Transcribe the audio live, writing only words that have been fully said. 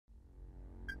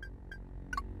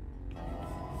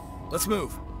Let's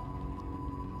move.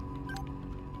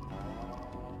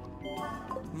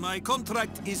 My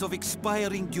contract is of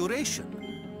expiring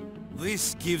duration.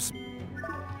 This gives...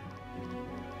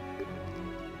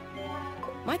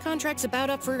 My contract's about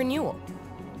up for renewal.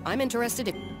 I'm interested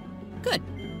in... Good.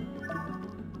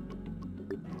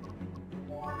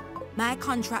 My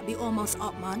contract be almost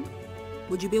up, man.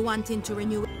 Would you be wanting to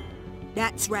renew it?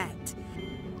 That's right.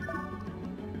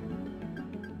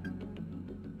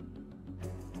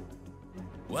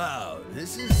 Wow,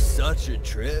 this is such a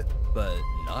trip, but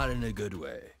not in a good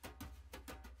way.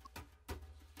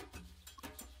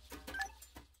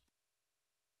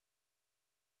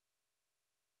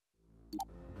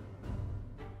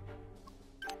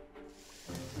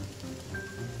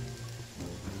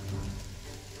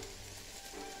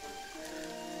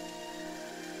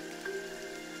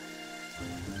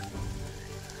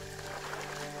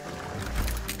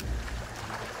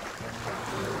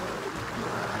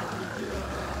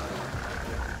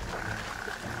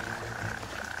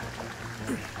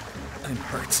 I'm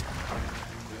hurt.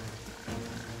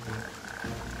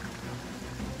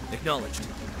 Acknowledged.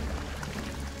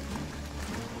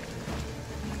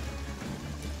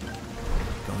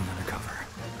 Going undercover.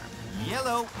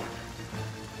 Yellow.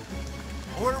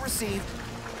 Order received.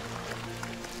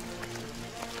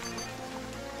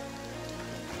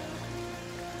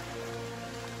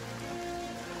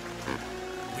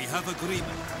 We have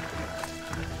agreement.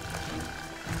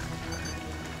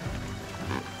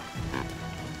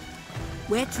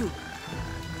 Where to?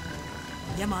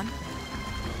 Yeah, man.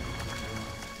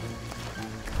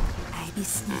 I be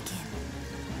sneaking.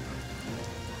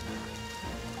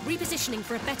 Repositioning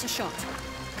for a better shot.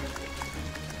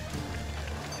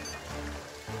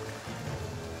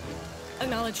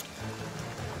 Acknowledged.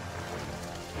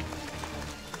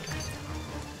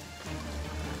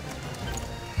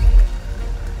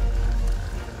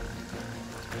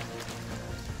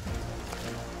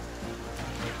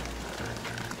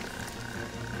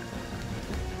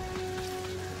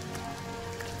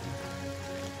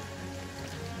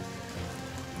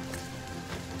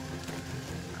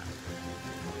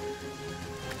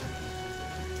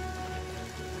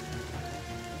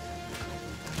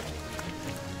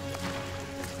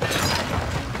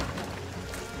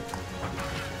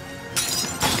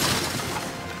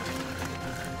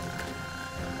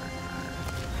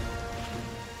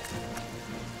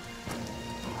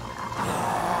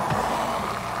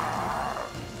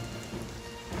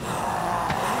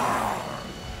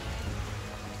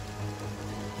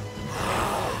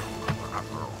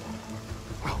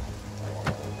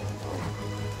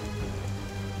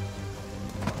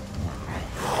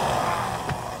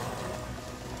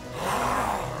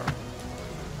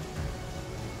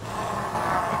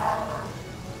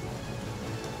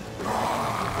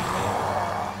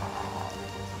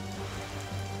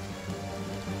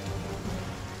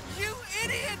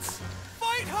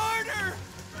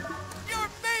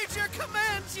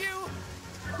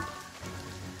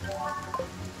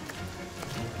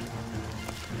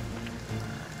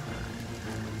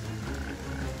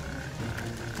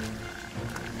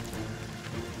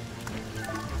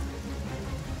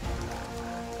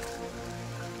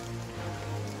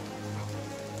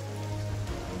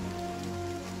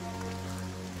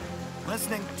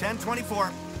 Listening,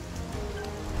 1024.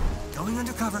 Going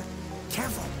undercover.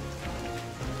 Careful.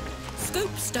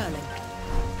 Scoop, Sterling.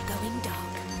 Going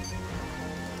dark.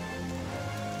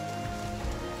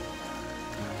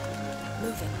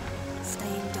 Moving.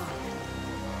 Staying dark.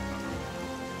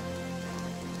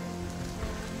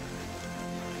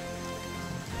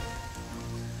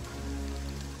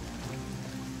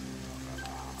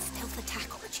 Stealth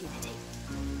attack opportunity.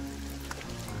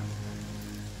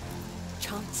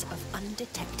 Chance of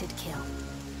undetected kill.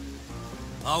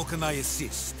 How can I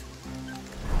assist?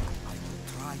 I will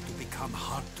try to become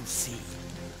hard to see.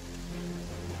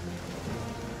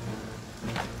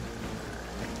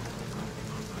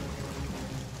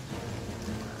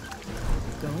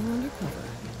 Going undercover.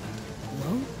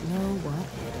 Won't know what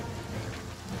hit him.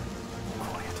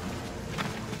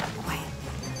 Quiet.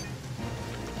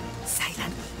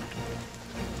 Silent.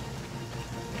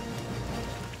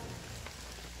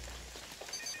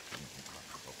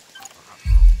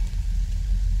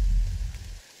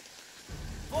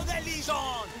 For the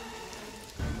Legion!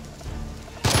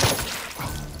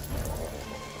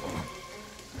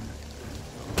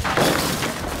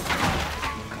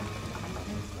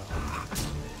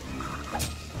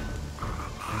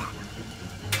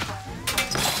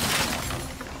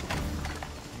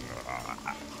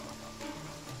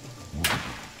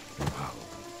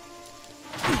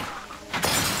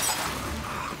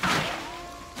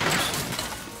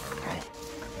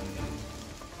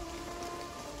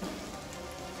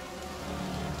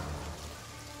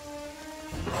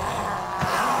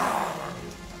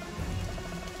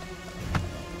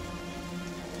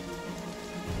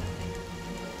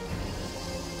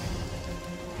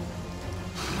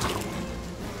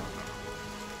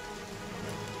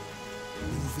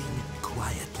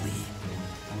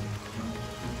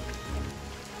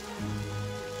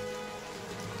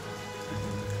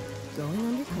 Going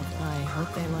undercover. I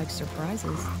hope they like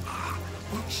surprises.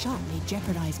 That shot may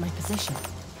jeopardize my position.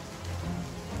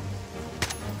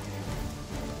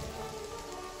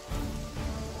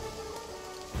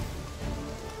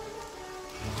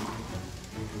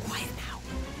 Quiet now.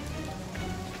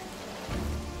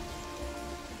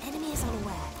 Enemy is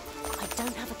unaware. I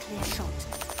don't have a clear shot.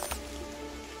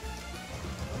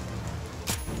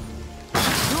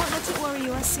 Don't let it worry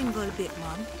you a single bit,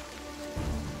 man.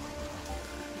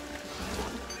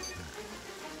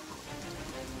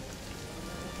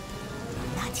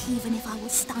 Not even if I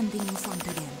was standing in front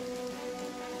of them.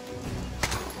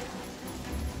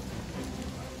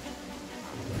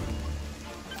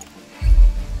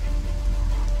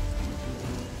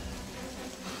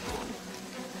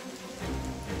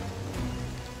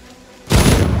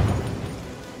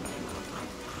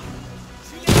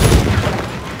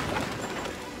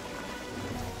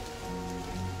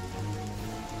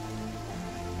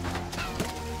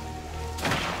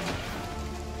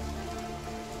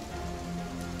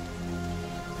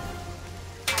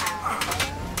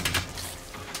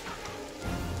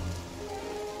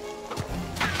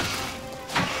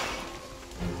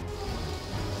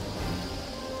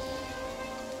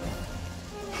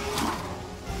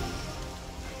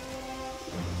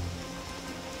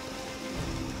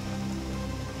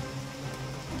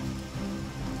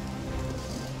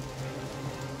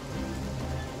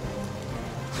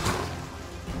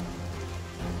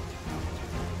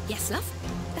 Yes, love?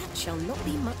 That shall not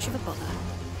be much of a bother.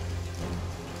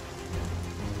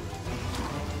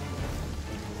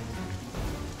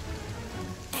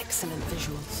 Excellent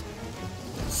visuals.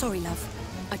 Sorry, love.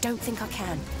 I don't think I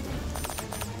can.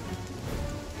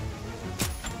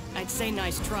 I'd say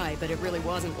nice try, but it really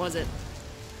wasn't, was it?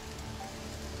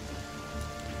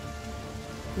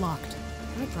 Locked.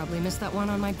 I probably missed that one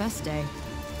on my best day.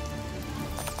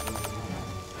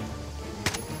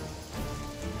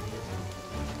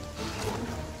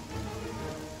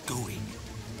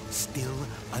 Still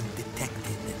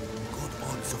undetected. Good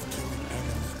odds of killing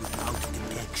enemies without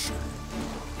detection.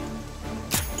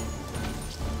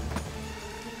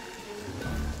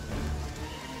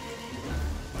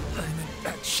 I'm in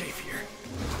bad shape here.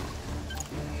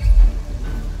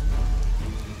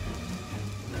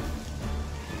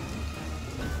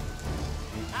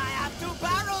 I have 2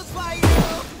 barrels for you!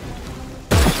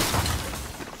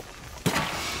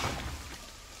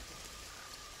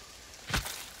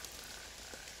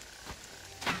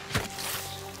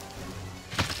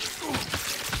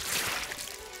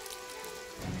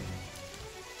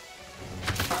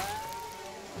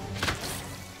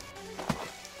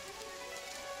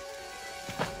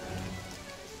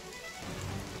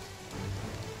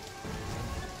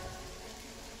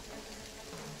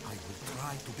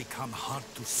 To become hard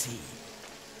to see.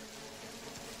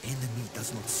 Enemy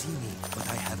does not see me, but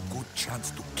I have good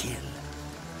chance to kill.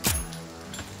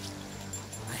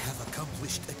 I have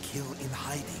accomplished a kill in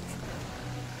hiding.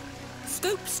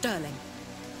 Scope, Sterling.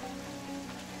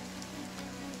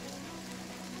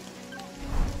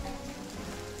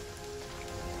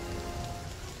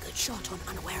 Good shot on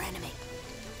unaware enemy.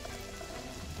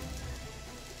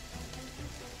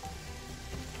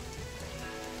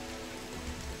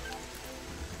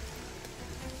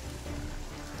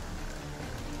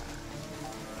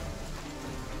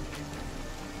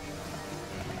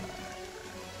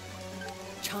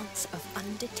 Chance of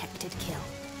undetected kill.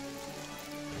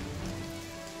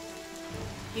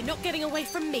 You're not getting away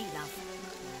from me, love.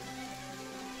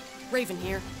 Raven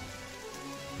here.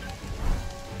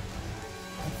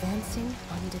 Advancing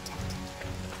undetected.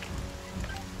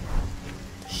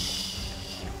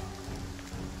 Shh.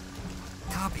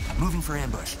 Copy. Moving for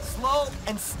ambush. Slow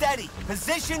and steady.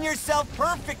 Position yourself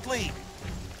perfectly.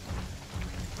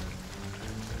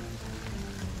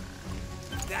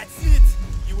 That's it!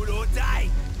 You will all die!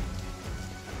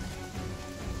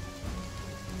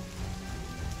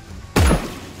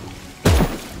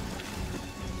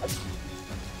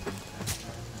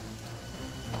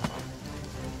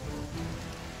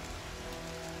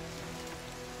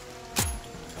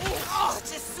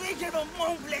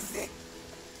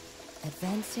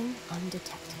 Advancing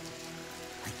undetected.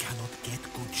 I cannot get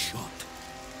good shot.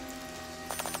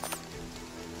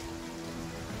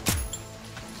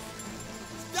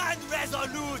 Stand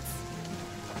resolute!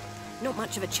 Not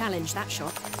much of a challenge, that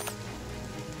shot.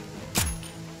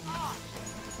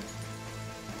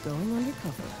 Going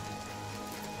undercover.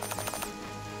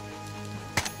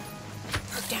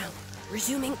 Down.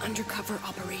 Resuming undercover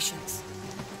operations.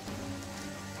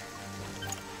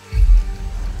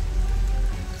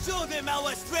 Show them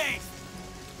our strength!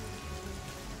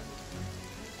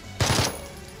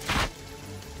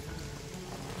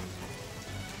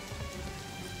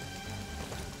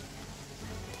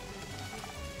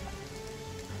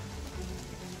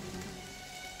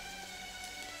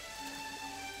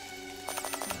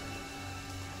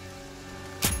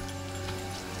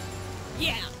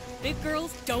 Big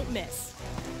girls don't miss.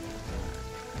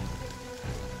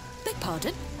 Beg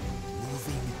pardon?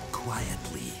 Moving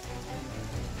quietly.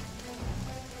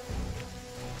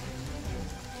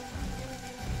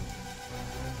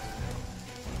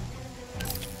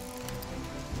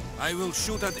 I will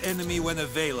shoot at enemy when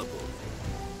available.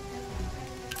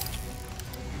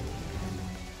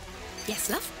 Yes,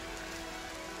 love?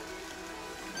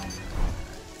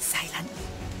 Silently.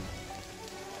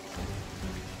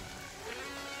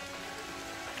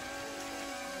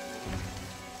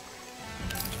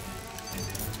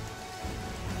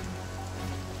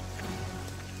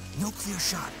 Nuclear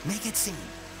shot. Make it sing.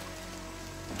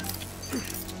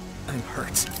 I'm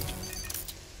hurt.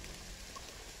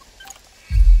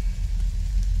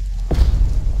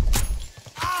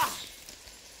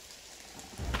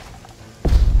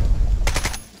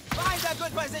 Find a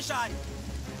good position.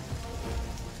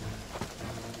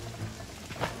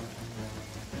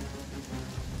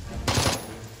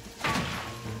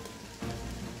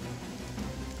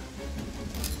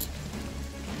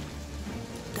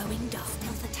 Going dark.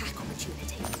 Stealth attack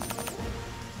opportunity.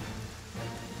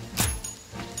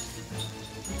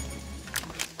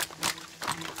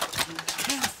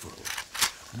 Careful.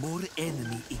 More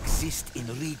enemy exist in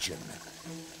region.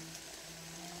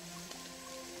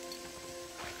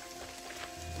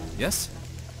 Yes?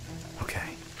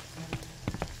 Okay.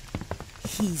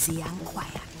 Easy and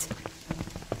quiet.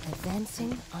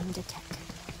 Advancing undetected.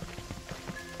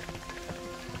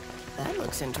 That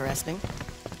looks interesting.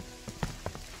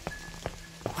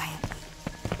 Quietly.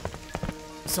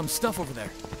 Some stuff over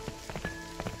there.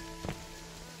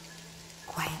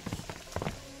 Quietly.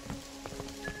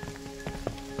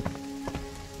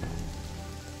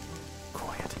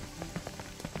 Quiet.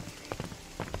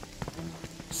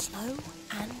 Slow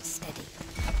and steady.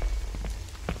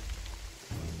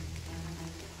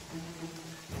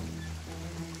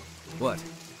 What?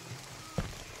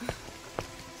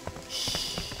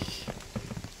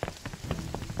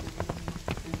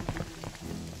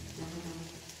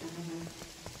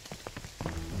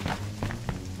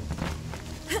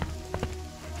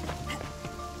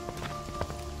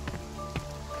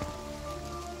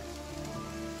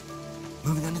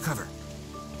 Moving undercover.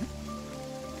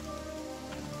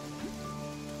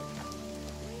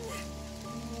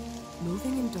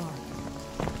 Moving in dark.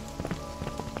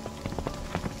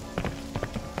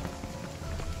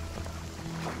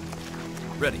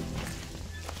 Ready.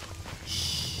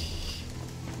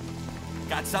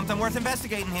 Got something worth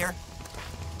investigating here.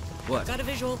 What? Got a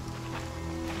visual.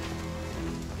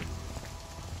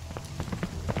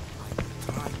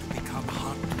 Try to become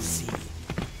hard to see.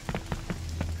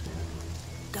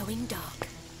 Going dark.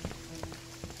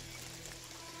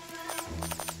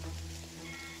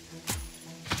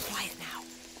 Quiet now.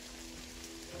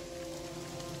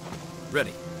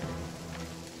 Ready.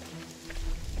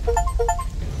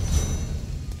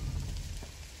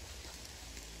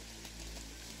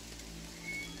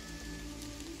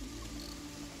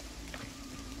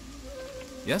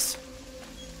 Yes?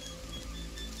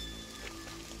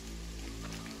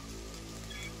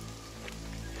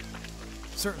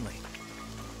 Certainly.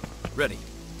 Ready.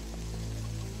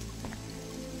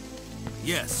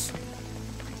 Yes.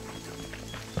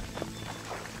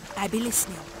 I be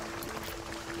listening.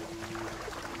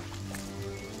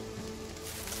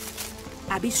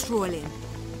 I be strolling.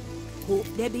 Hope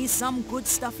there be some good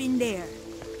stuff in there.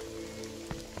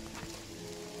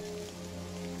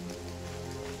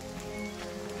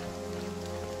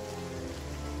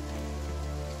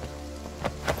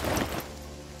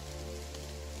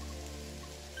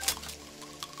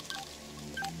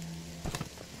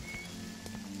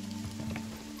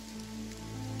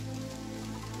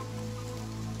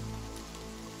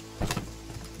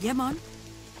 Yeah, man.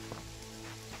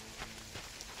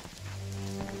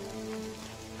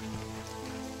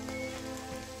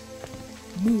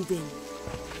 Moving.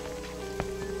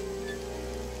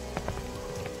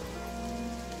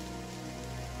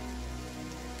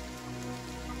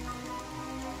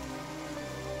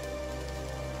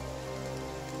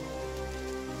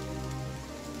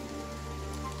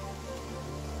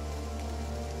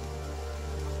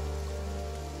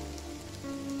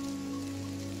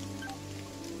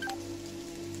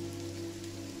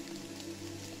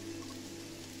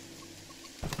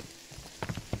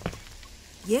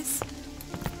 Yes?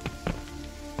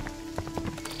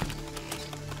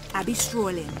 I be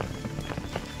strolling.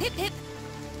 Hip hip.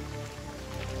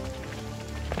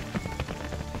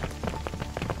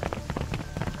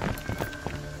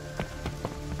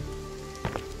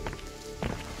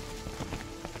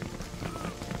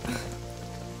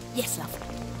 Yes, love.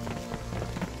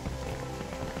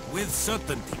 With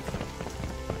certainty.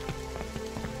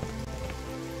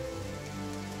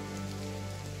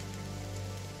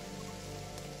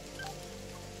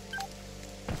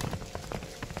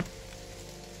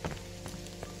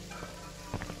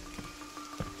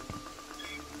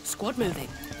 Squad moving.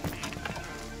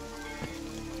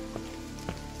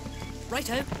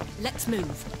 Righto, let's move.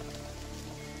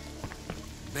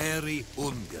 Very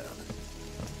Unger.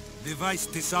 Device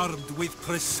disarmed with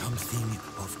something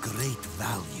of great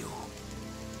value.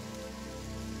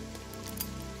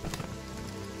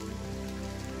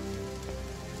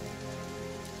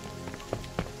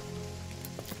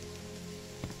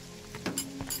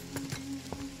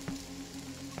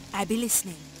 I be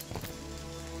listening.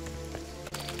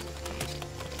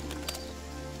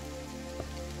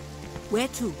 Where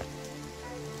to?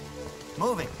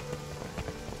 Moving.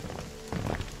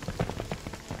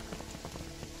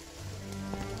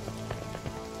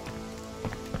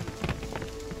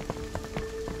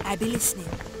 I be listening.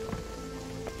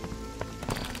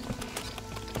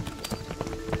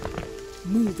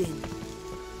 Moving.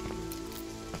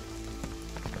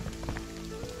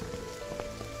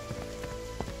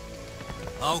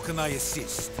 How can I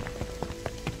assist?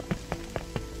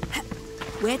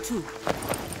 Where to?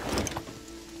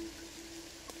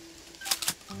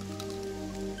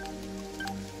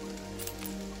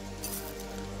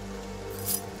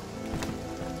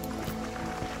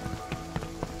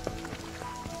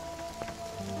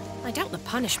 I doubt the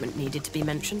punishment needed to be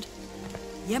mentioned.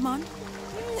 Yeah, man.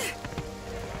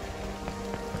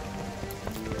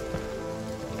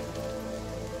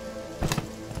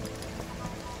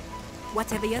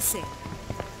 Whatever you say.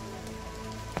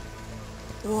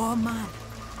 Oh man,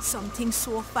 something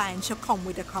so fine shall come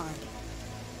with the card.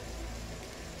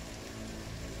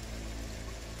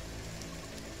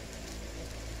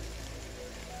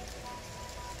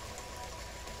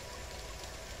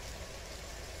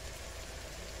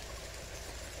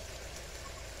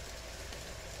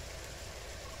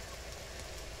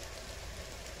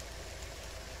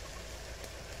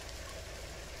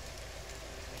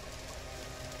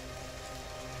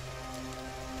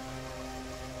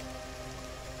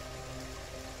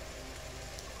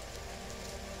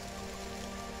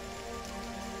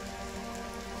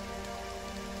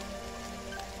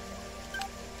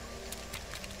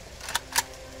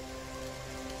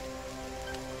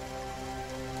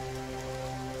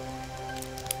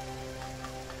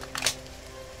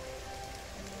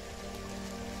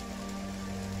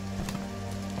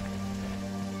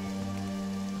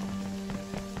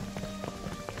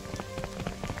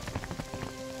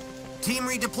 Team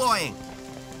redeploying.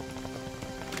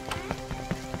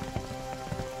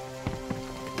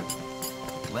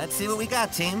 Let's see what we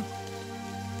got, team.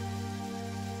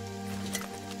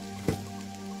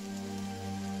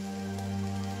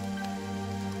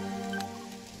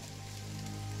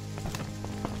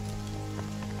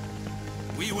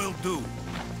 We will do.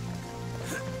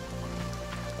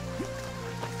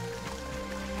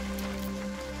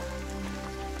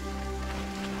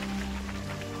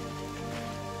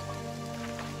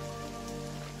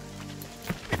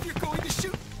 If you're going to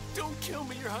shoot, don't kill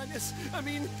me, Your Highness. I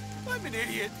mean, I'm an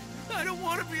idiot. I don't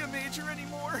want to be a major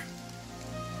anymore.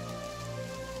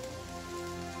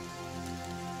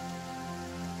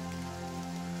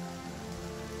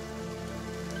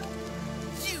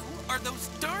 You are those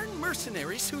darn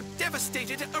mercenaries who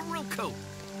devastated Arilco.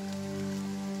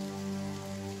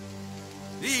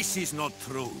 This is not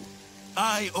true.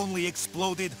 I only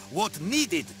exploded what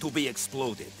needed to be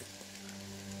exploded.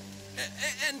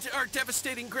 And are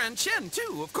devastating Grand Chien,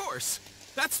 too, of course.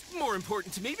 That's more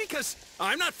important to me because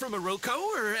I'm not from Arilco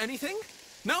or anything.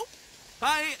 No,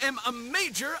 I am a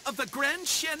major of the Grand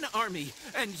Chien army,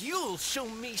 and you'll show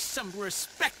me some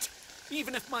respect,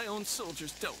 even if my own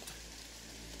soldiers don't.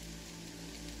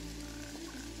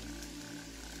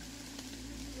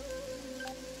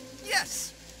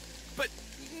 Yes, but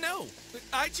no.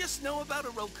 I just know about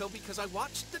Arilco because I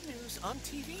watched the news on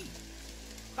TV.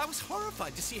 I was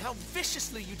horrified to see how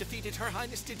viciously you defeated Her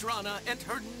Highness Didrana and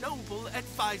her noble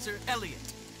advisor,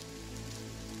 Elliot.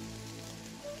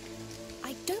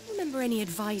 I don't remember any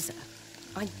advisor.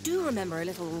 I do remember a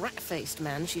little rat-faced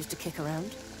man she used to kick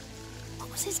around.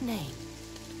 What was his name?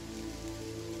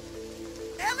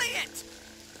 Elliot!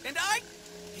 And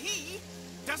he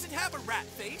doesn't have a rat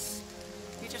face.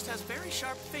 He just has very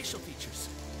sharp facial features.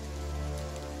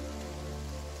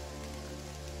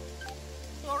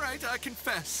 All right, I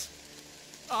confess.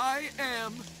 I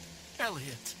am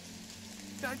Elliot.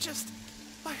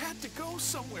 I had to go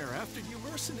somewhere after you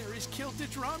mercenaries killed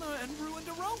Didrana and ruined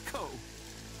Arilco.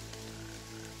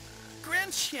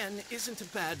 Grand Chien isn't a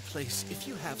bad place if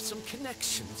you have some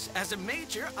connections. As a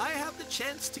major, I have the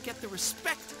chance to get the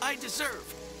respect I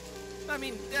deserve. I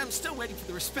mean, I'm still waiting for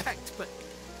the respect,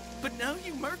 but now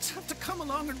you mercs have to come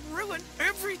along and ruin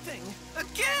everything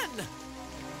again!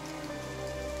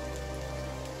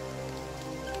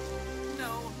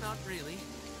 No, not really.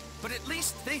 But at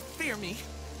least they fear me,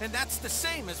 and that's the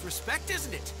same as respect,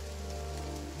 isn't it?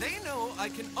 They know I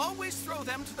can always throw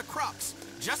them to the crocs,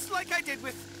 just like I did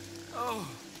with... Oh,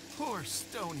 poor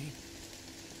Stony.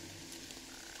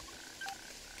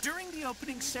 During the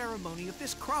opening ceremony of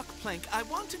this croc plank, I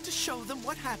wanted to show them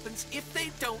what happens if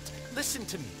they don't listen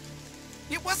to me.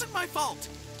 It wasn't my fault.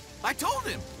 I told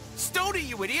him, Stony,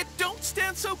 you idiot, don't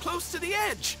stand so close to the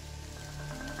edge.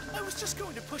 I was just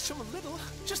going to push him a little,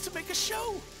 just to make a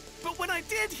show. But when I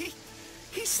did, he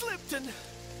slipped and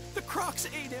the crocs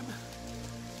ate him.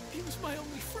 He was my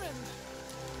only friend.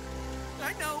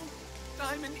 I know,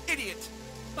 I'm an idiot.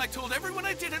 I told everyone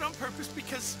I did it on purpose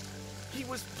because he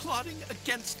was plotting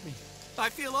against me. I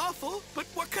feel awful, but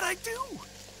what could I do?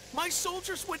 My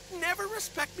soldiers would never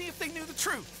respect me if they knew the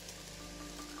truth.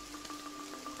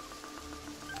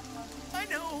 I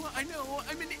know,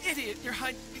 I'm an idiot, Your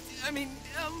High...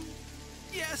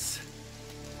 yes.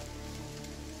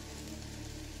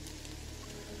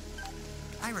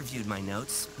 I reviewed my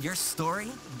notes. Your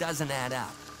story doesn't add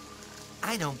up.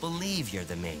 I don't believe you're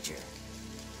the Major.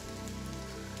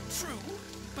 True,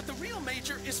 but the real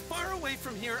Major is far away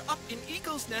from here, up in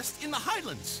Eagle's Nest in the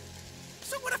Highlands.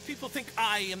 So what if people think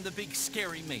I am the big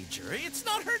scary Major? It's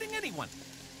not hurting anyone.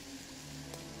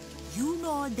 You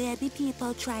know there be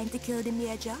people trying to kill the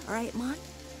Major, right, man?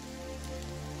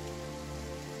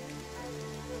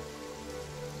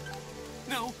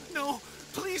 No,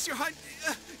 please, your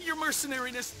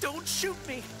mercenariness, don't shoot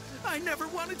me. I never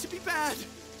wanted to be bad.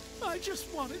 I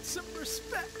just wanted some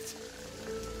respect.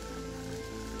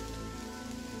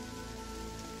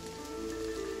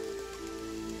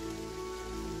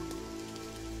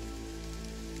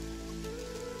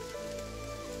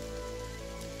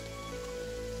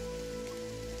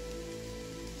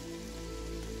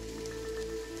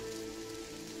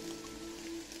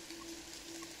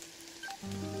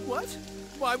 What?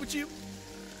 Why would you...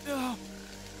 Oh,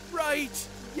 right.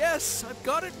 Yes, I've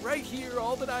got it right here,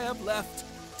 all that I have left.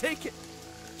 Take it.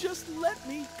 Just let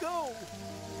me go.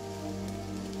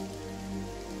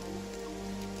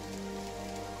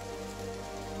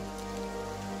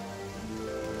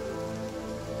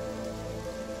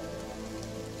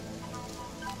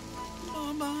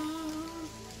 Mama,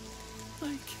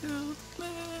 I killed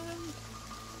man.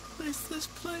 Place this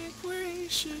plank where he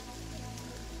should.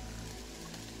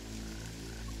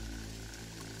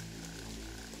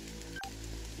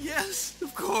 Yes,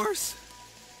 of course.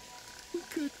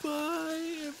 Goodbye,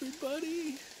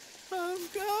 everybody.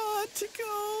 I've got to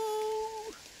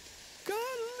go.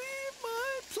 Gotta leave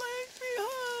my plank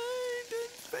behind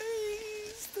and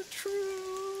face the truth.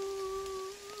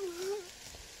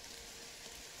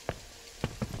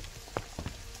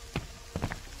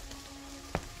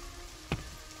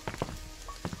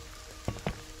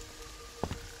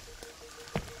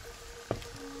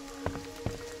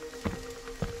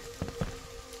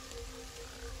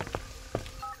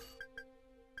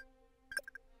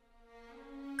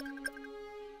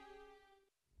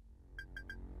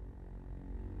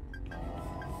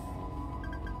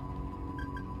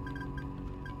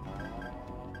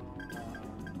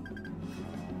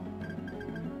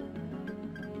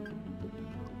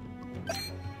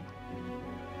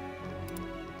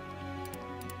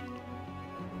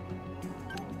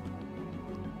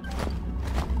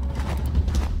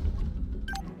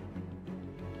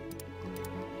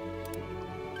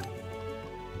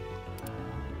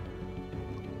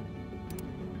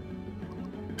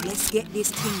 Let's get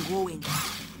this thing going.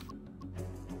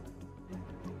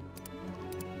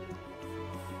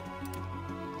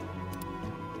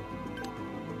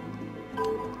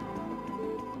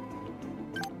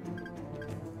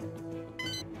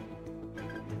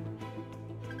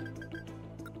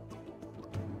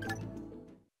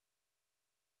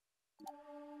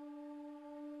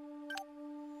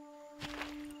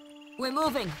 We're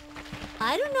moving.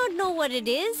 I do not know what it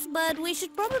is, but we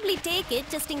should probably take it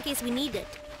just in case we need it.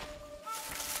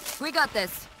 We got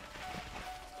this.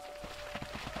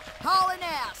 Hauling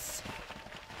ass!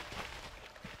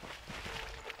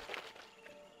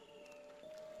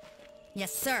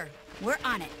 Yes, sir. We're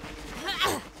on it.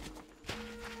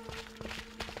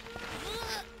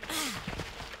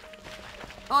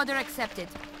 Order accepted.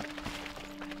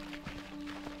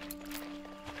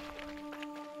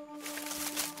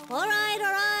 All right,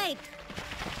 all right.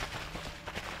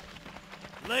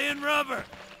 Laying rubber.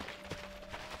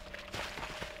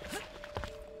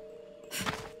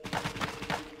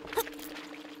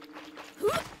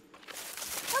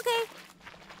 Okay.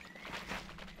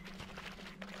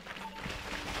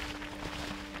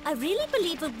 I really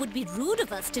believe it would be rude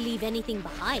of us to leave anything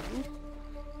behind.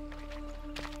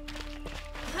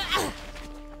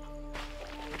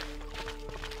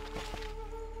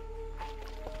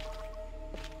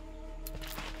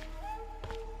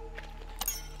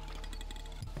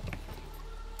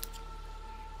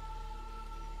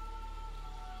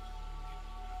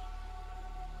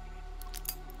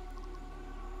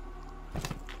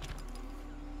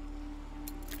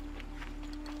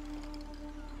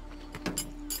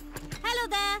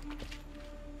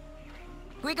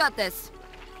 We got this.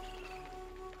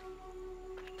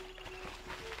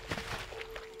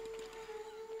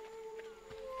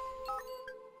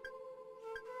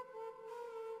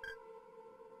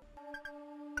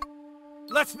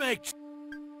 Let's make...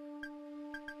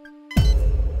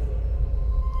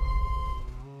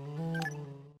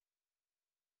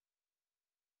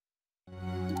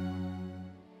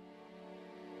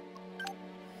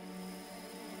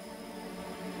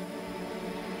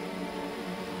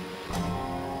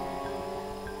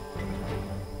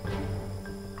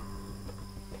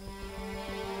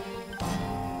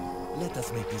 Let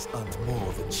us make this hunt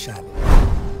more than shallow.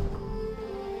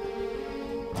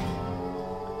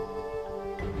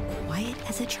 Quiet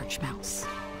as a church mouse.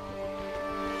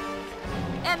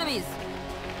 Enemies!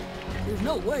 There's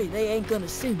no way they ain't gonna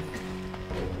see me.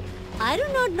 I do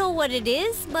not know what it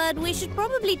is, but we should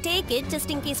probably take it just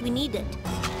in case we need it.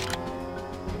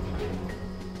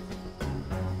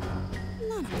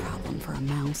 Not a problem for a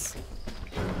mouse.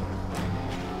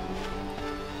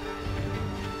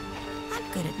 I'm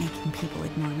good at making people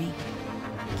ignore me.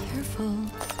 Careful,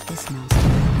 this mouse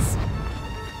bites.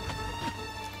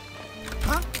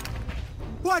 Huh?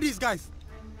 Who are these guys?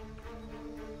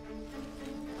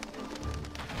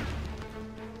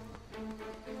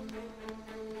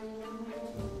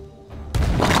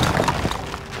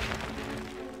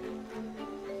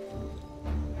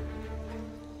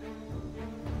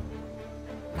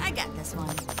 I got this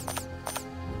one.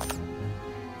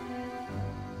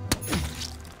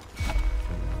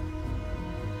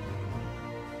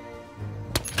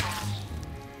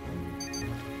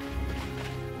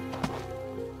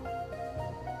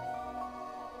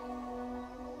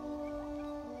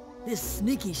 This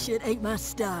sneaky shit ain't my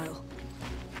style.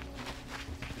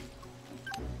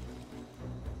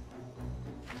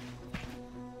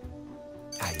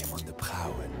 I am on the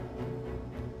prowl.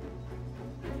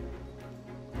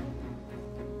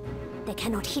 They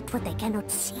cannot hit what they cannot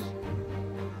see.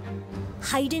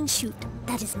 Hide and shoot,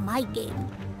 that is my game.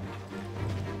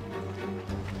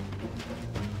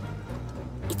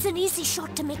 It's an easy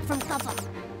shot to make from cover.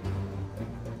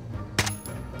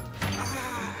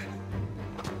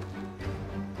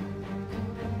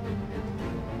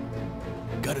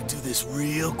 Gotta do this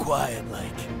real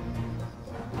quiet-like.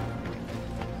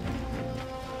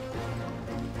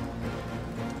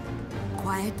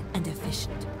 Quiet and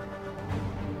efficient.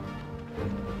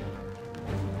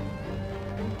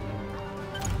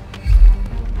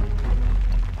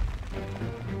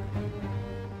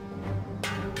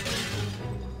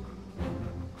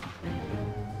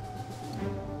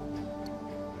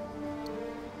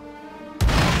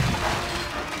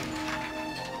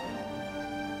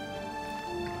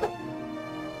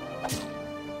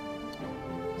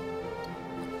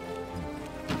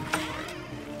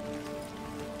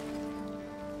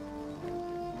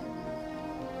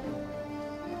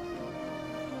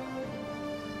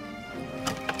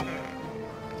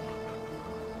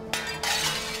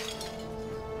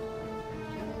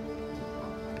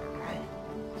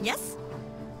 Yes?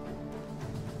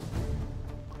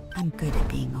 I'm good at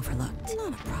being overlooked.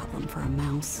 Not a problem for a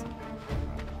mouse.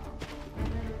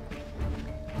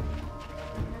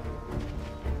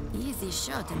 Easy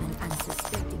shot on an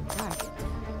unsuspecting target.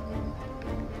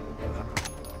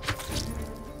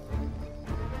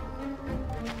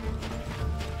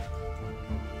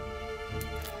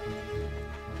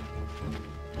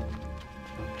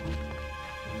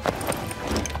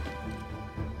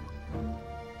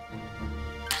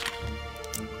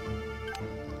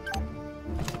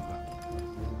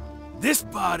 This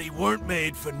body weren't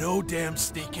made for no damn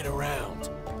sneaking around.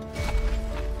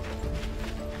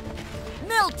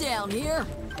 Meltdown here!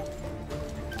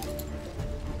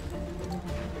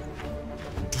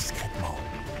 Discretement.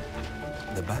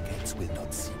 The buckets will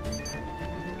not see me.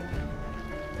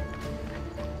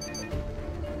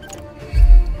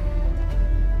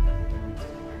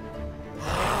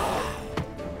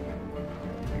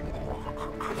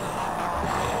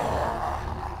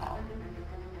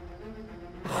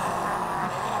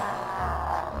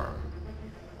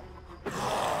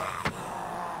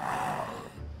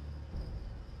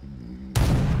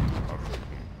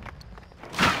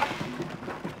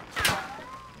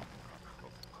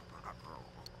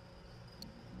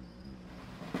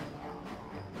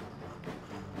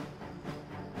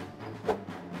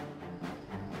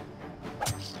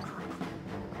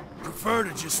 Prefer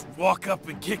to just walk up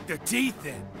and kick their teeth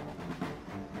in.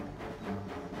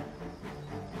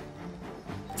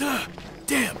 Duh!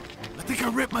 Damn! I think I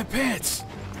ripped my pants!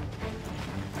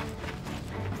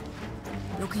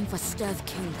 Looking for stealth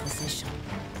kill position.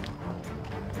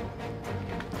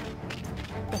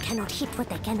 They cannot hit what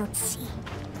they cannot see.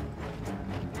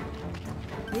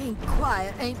 Being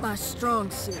quiet ain't my strong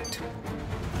suit.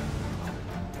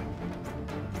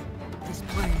 This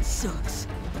plan sucks.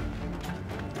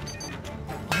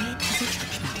 Quiet as a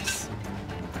church mouse.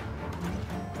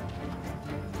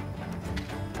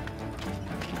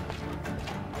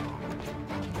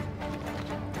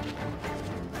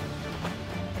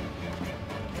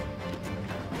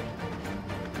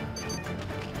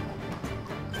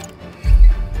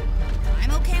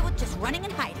 I'm okay with just running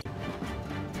and hiding.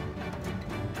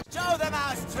 Show them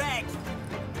our strength!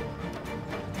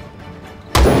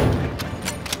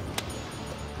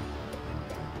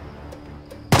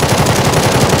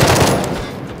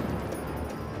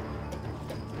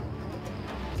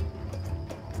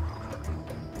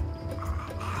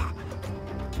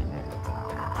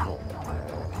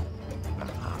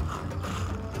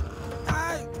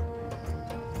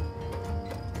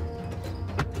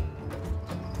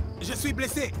 Je suis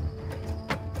blessé.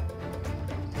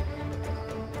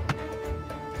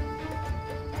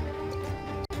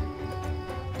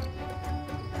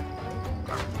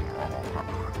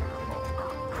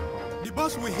 The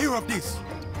boss will hear of this,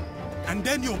 and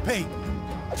then you'll pay.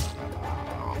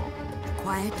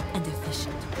 Quiet and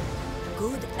efficient.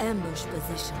 Good ambush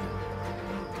position.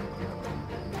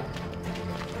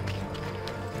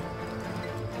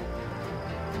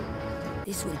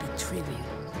 This will be trivial.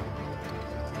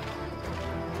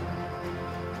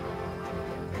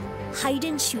 Hide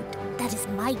and shoot, that is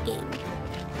my game.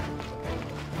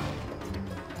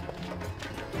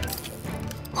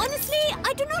 Honestly,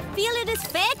 I do not feel it is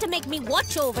fair to make me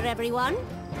watch over everyone.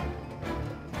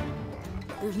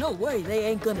 There's no way they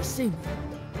ain't gonna see me.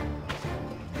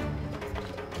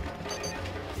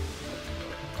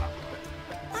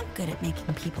 I'm good at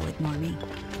making people ignore me.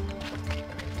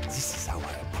 This is how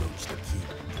I approach the king.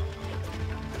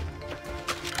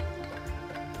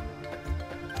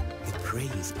 The prey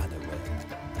is unaware.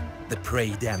 The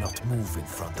prey dare not move in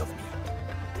front of me.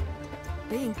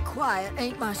 Being quiet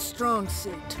ain't my strong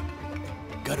suit.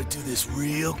 Gotta do this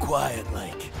real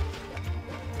quiet-like.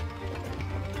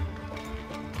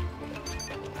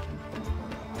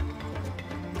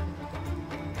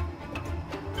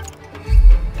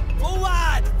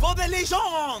 Forward! For the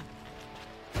Legion!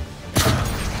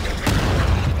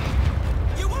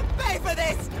 You will pay for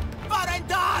this! Foreign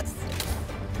dogs!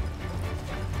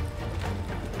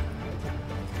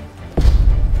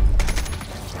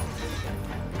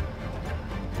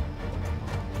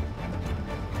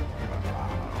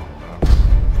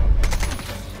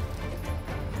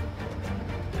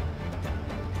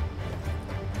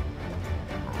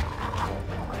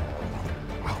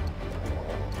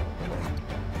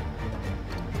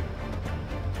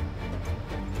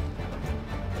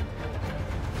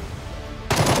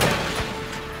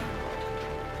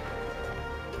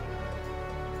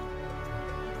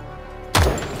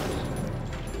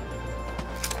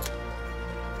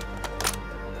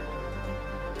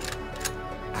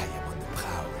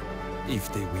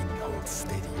 If they win hold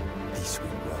steady, this will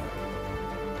work.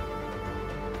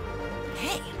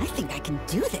 Hey, I think I can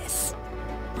do this.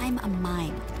 I'm a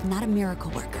mime, not a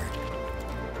miracle worker.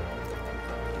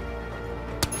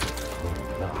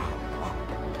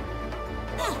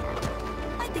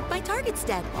 I think my target's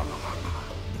dead.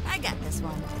 I got this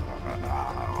one.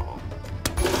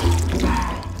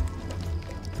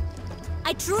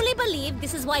 I truly believe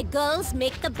this is why girls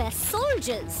make the best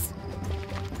soldiers.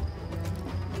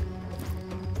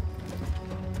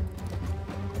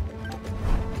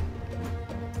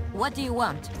 What do you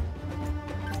want?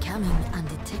 Becoming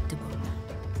undetectable.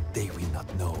 They will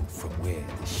not know from where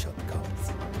the shot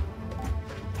comes.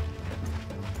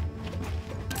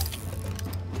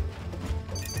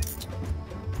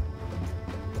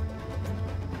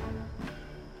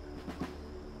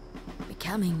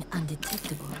 Becoming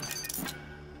undetectable.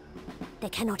 They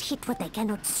cannot hit what they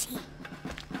cannot see.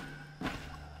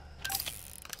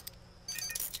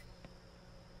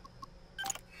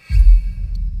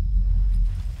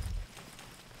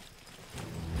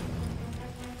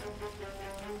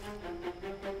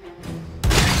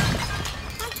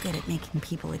 Good at making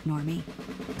people ignore me.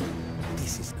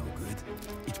 This is no good.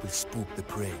 It will spook the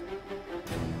prey.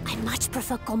 I much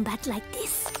prefer combat like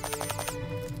this.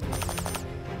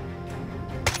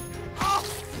 Oh!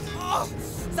 Oh!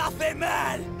 Ça fait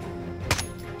mal!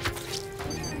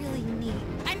 Really neat.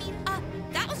 I mean,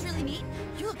 that was really neat.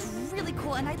 You looked really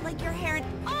cool, and I like your hair and,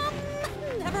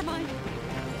 never mind.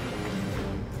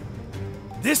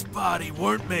 This body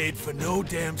weren't made for no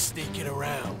damn sneaking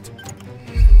around.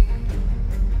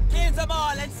 Kill them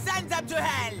all and send them to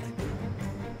hell!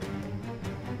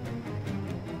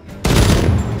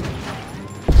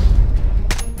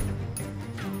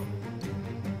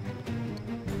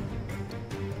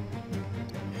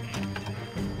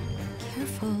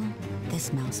 Careful,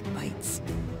 this mouse bites.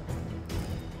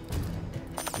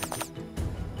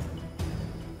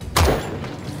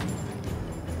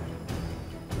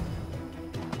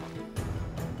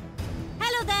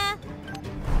 Hello there!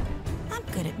 I'm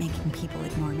good at making people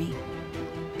ignore me.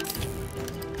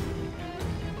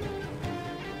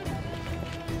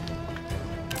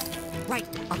 Right,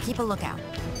 I'll keep a lookout.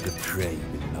 The prey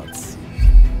will not see.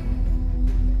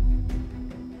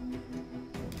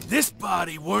 This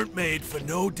body weren't made for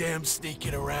no damn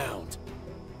sneaking around.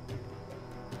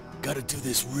 Gotta do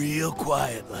this real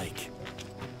quiet like.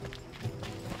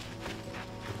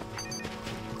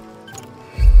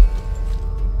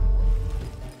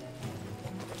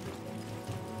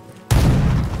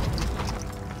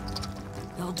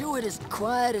 I'll do it as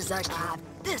quiet as I can.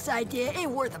 This idea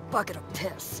ain't worth a bucket of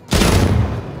piss.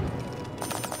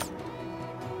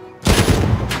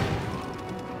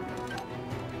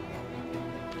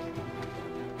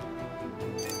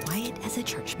 Quiet as a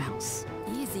church mouse.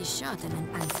 Easy shot at an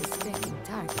unsuspecting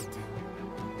target.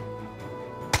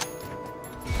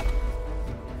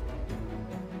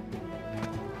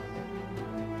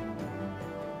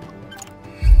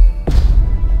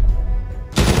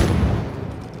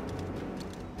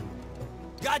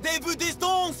 Gardez-vous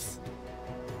distance!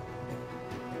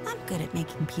 I'm good at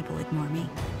making people ignore me.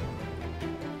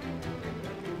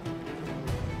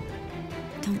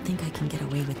 Don't think I can get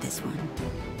away with this one.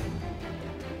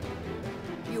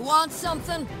 You want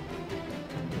something?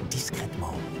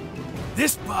 Discrètement.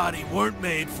 This body weren't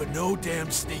made for no damn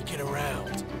sneaking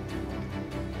around.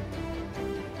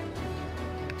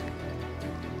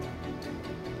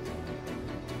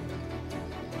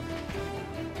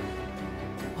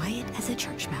 Quiet as a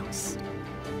church mouse.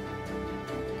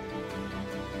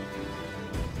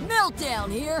 Meltdown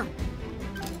here!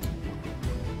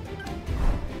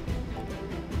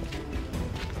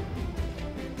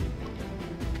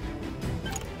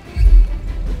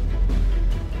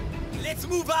 Let's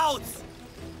move out!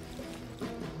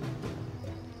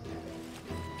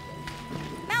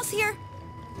 Mouse here!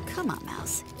 Come on,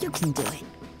 mouse. You can do it.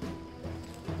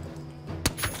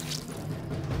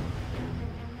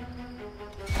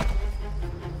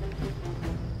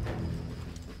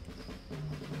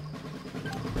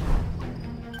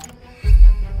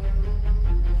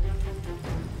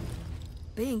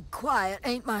 Being quiet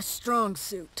ain't my strong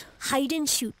suit. Hide and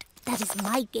shoot. That is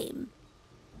my game.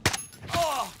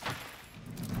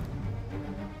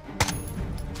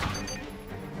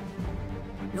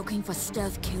 Looking for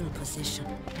stealth kill position.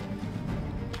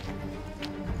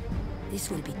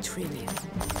 This will be trivial.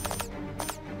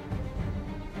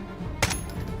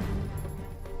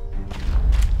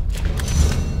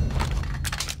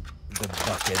 The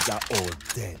buckets are all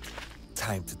dead.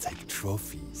 Time to take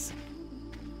trophies.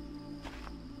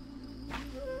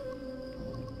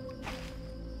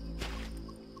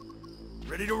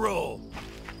 Ready to roll.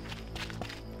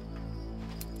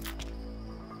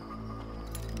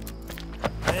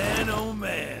 Man, oh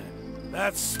man.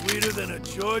 That's sweeter than a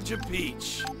Georgia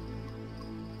peach.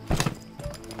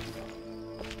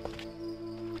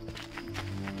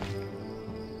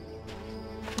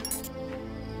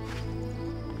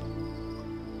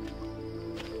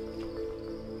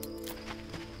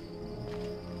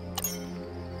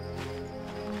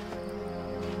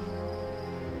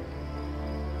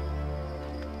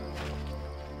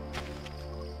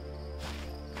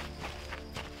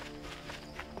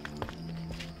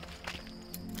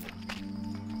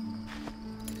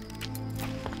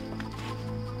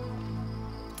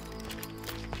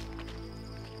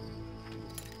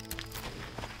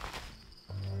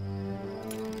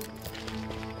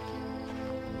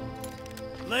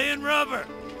 Laying rubber.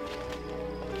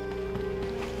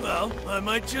 Well, I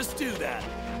might just do that.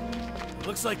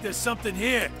 Looks like there's something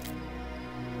here.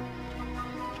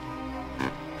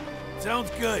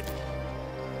 Sounds good.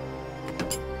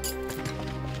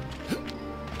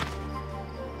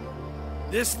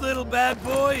 This little bad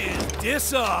boy is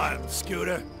disarmed,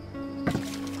 Scooter.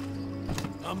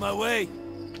 On my way.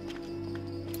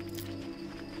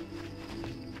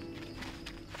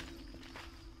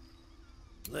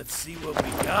 Let's see what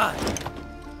we got.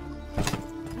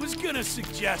 Who's gonna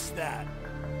suggest that?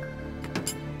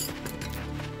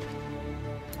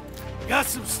 Got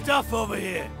some stuff over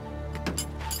here.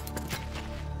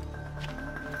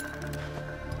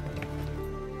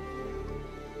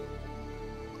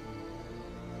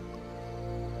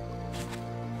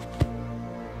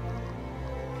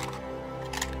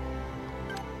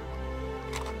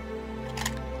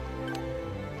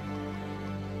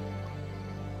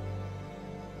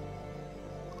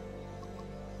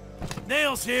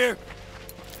 Nails here.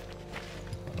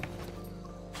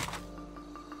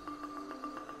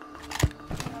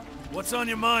 What's on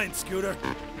your mind, Scooter?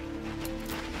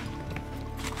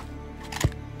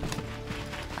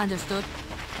 Understood.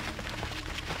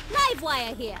 Live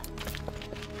wire here.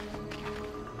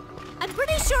 I'm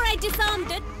pretty sure I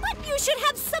disarmed it, but you should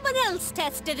have someone else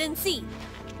test it and see.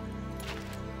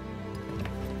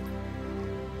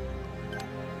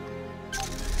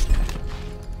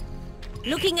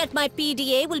 Looking at my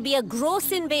PDA will be a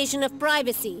gross invasion of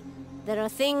privacy. There are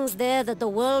things there that the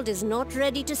world is not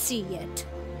ready to see yet.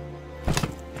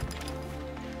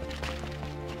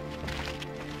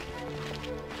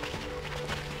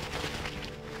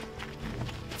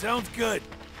 Sounds good.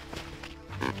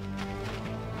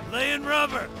 Laying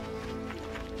rubber.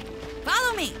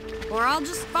 Follow me, or I'll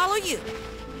just follow you.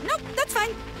 Nope, that's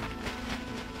fine.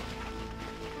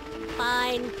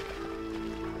 Fine.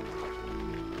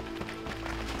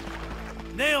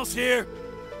 Nails here.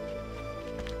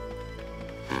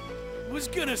 Was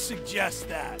gonna suggest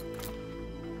that.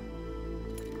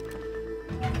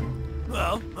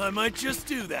 Well, I might just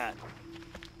do that.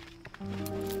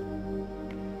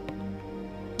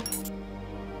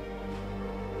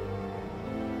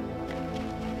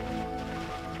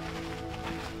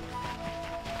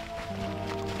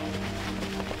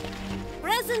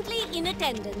 Presently in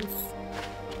attendance.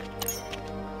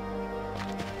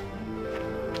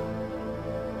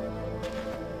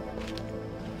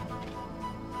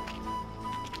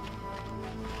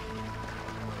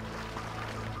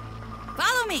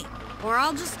 Follow me, or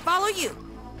I'll just follow you.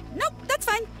 Nope, that's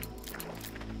fine.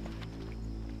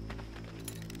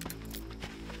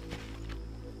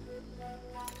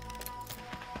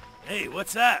 Hey,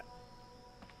 what's that?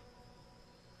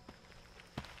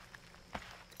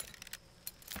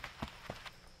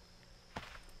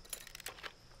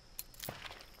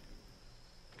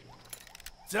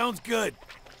 Sounds good.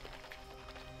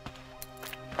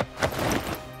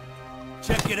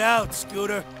 Check it out,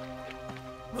 Scooter.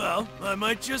 Well, I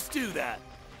might just do that.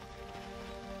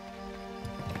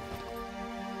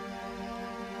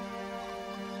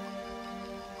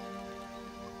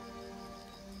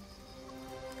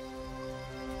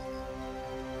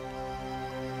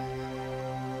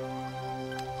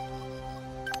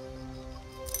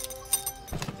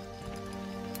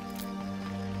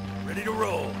 Ready to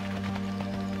roll.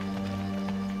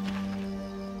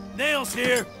 Nails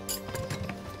here.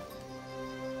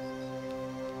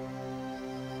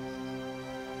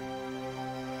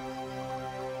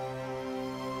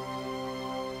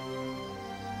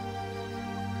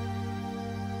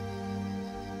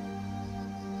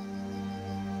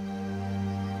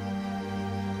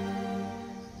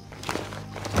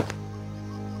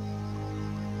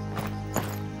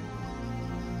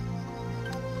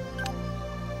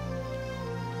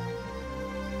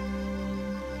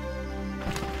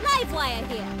 Live wire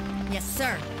here. Yes,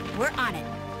 sir. We're on it.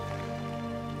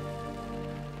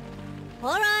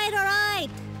 All right.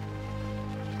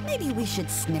 Maybe we should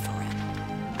sniff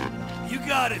around. You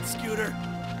got it, Scooter.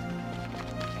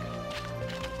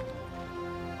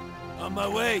 On my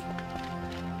way.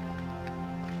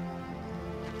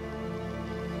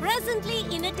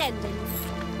 Presently in attendance.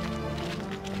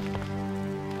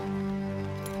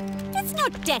 It's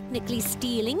not technically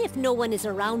stealing if no one is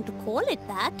around to call it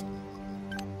that.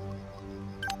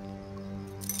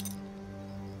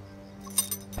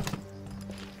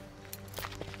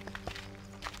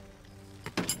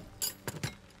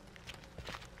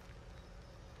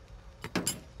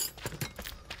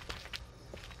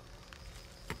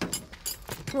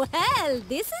 Well,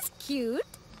 this is cute.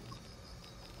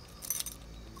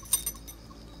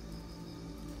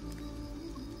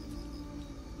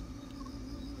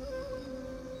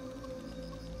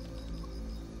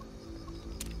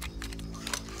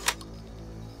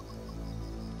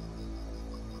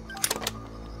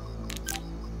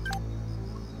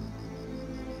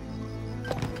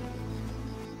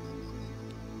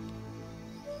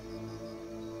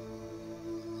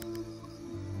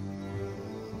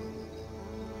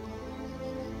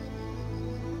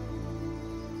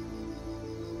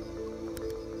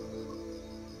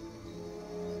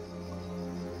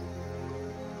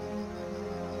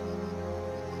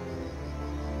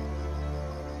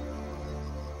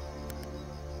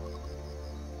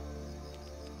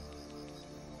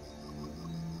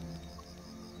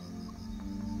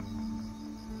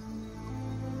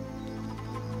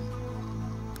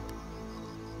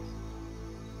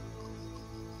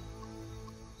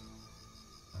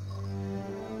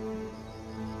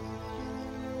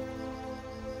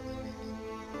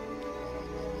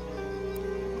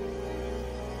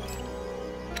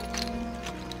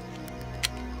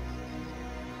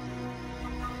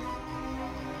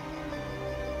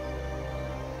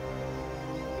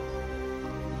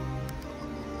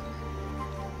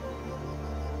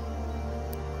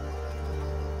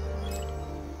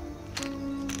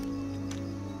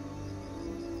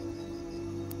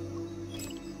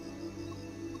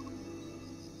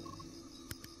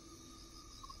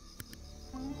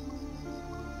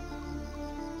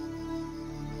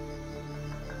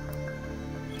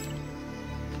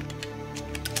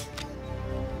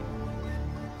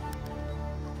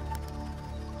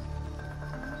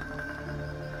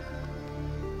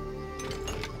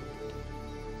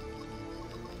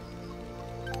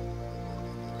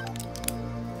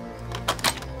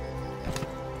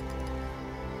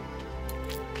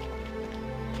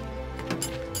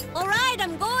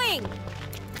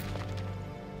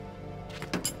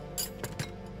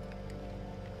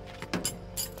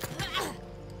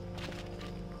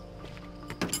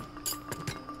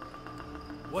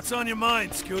 What's on your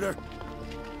mind, Scooter?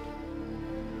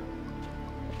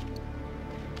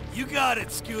 You got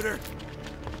it, Scooter.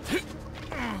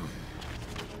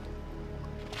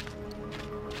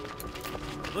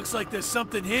 Looks like there's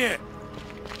something here.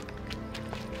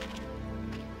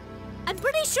 I'm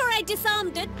pretty sure I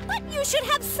disarmed it, but you should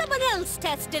have someone else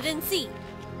test it and see.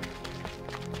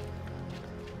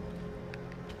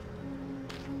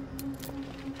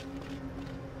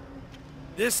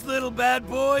 This little bad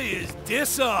boy is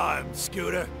disarmed,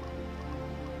 Scooter.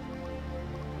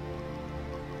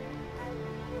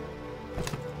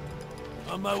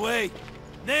 On my way.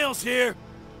 Nails here.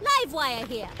 Live wire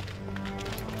here.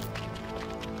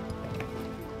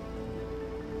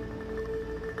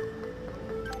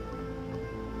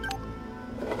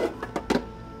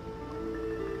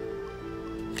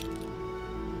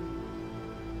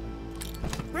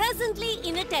 Presently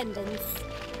in attendance.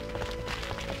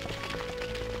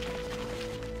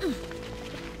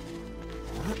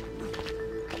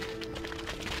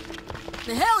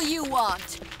 The hell you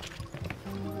want?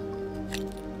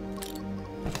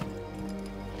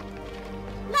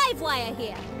 Live wire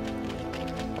here.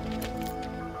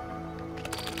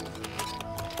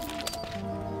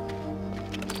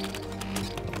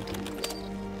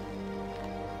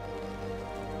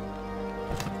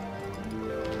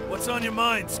 What's on your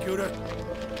mind, Scooter?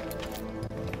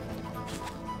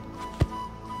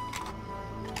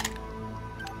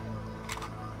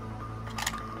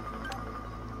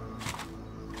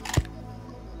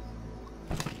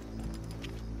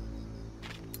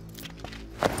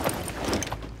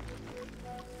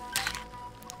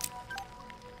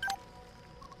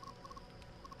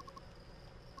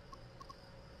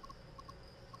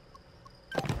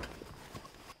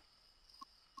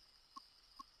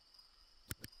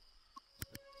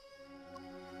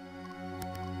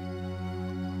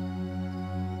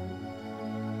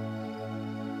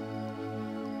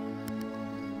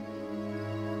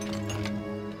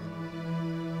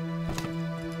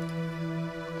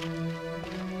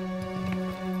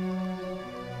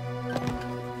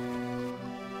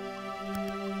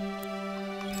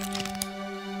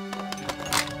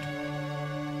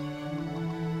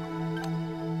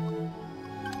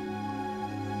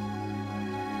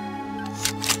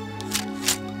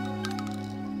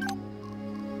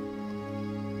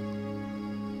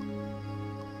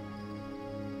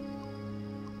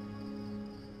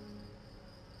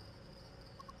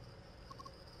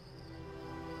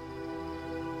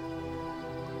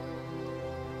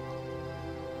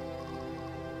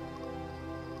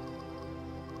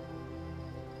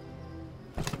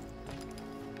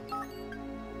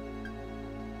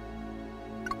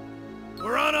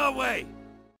 We're on our way!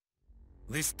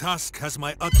 This task has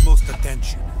my utmost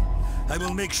attention. I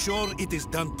will make sure it is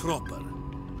done proper.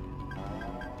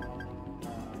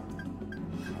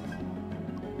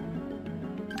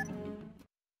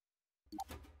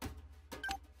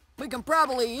 We can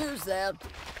probably use that.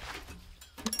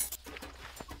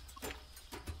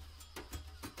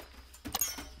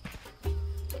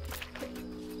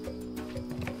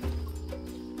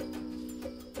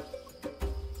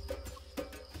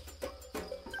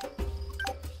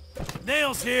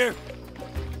 Nails here!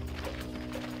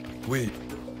 Wait.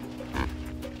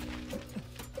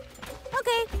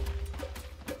 Okay.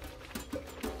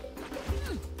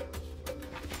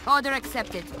 Order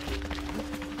accepted.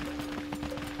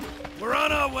 We're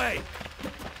on our way!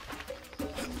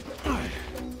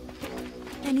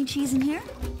 Any cheese in here?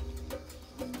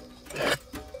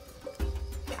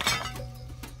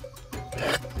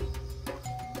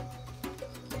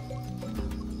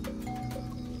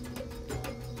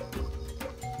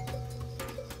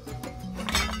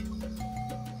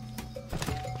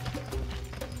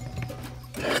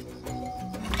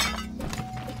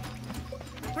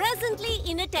 Presently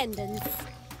in attendance.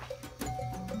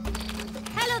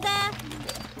 Hello there.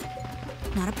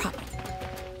 Not a problem.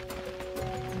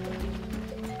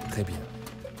 Très bien.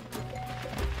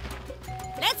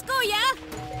 Let's go, yeah?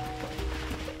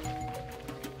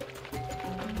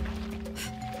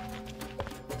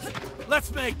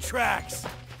 Let's make tracks!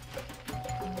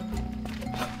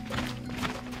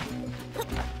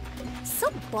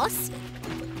 So bossy.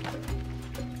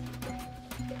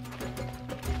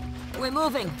 We're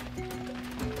moving.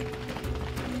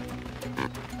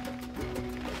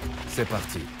 C'est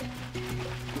parti.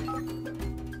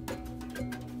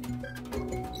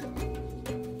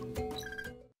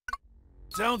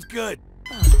 Sounds good.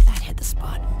 Oh, that hit the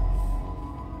spot.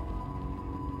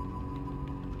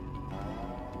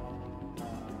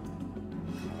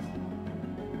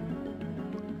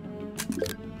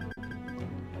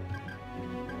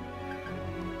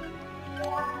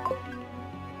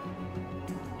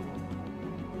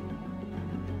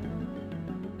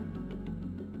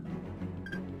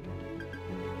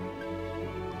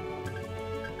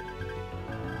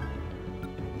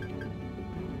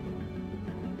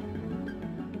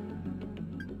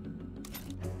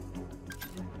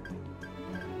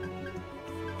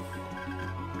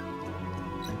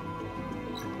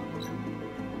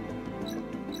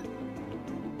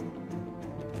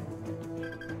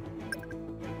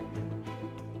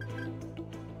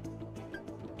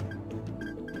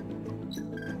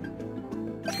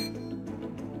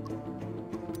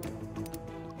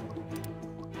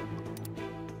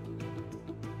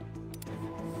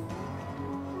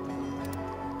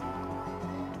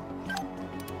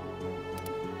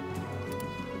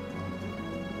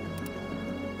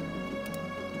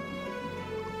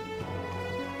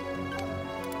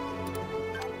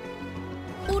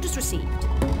 Orders received.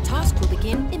 Task will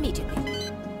begin immediately.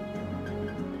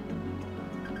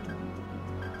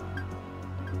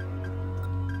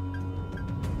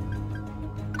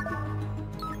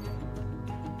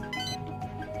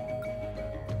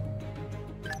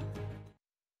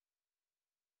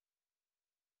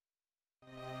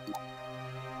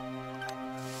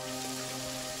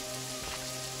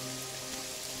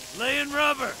 Laying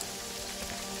rubber!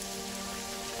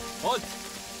 Halt!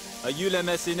 Are you les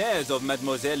mercenaries of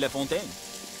Mademoiselle La Fontaine?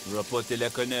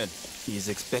 Reportez-le colonel. He is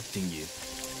expecting you.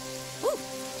 Ooh,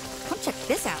 come check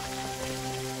this out.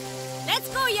 Let's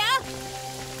go, yeah?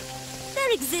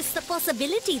 There exists a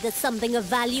possibility that something of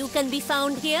value can be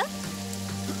found here.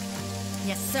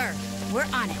 Yes, sir. We're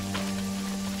on it.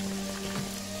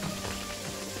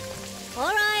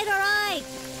 All right, all right.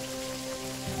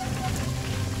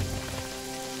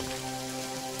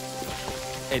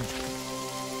 And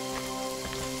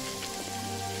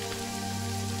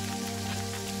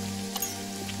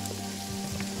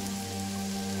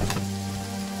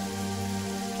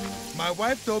My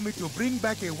wife told me to bring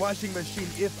back a washing machine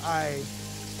if I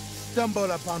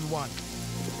stumble upon one.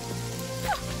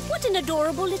 What an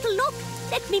adorable little look.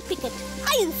 Let me pick it.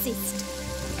 I insist.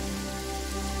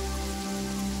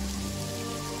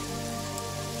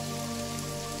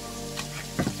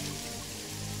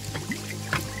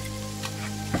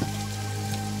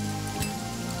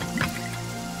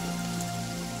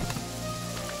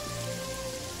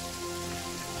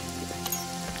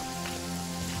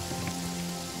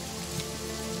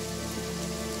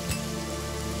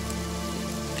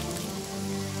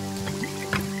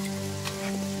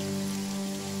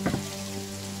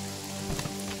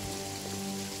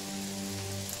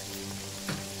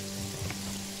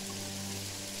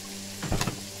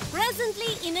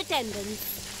 Presently in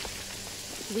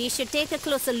attendance. We should take a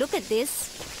closer look at this.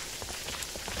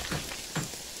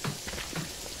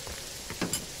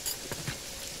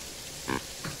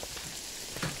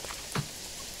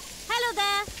 Hello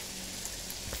there.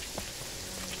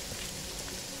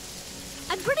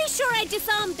 I'm pretty sure I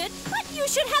disarmed it, but you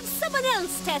should have someone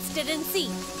else test it and see.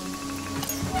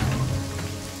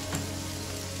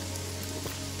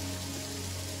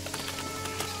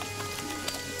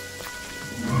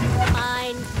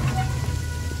 Fine.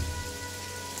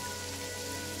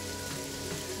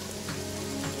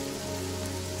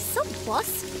 So,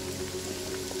 boss.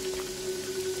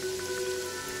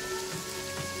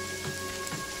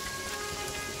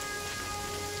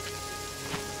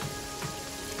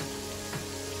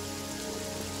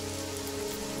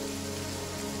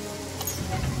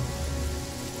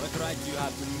 what right do you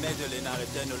have to meddle in our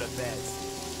eternal affairs?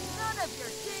 None of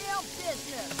your damn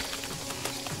business.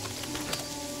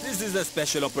 This is a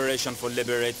special operation for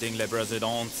liberating les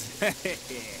Presidents.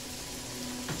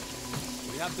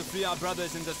 We have to free our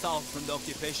brothers in the south from the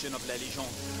occupation of La Légion.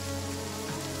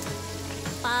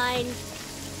 Fine.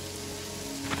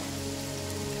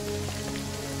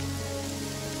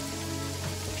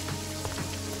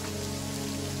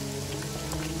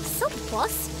 So,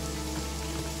 boss,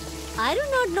 I do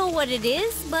not know what it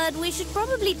is, but we should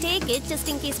probably take it just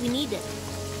in case we need it.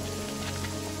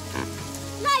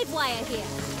 Live wire here.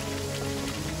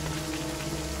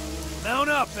 Mount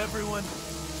up, everyone.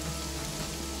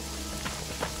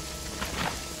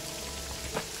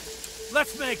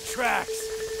 Let's make tracks.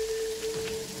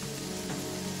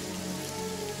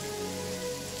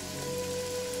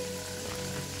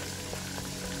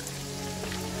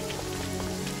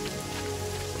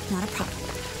 Not a problem.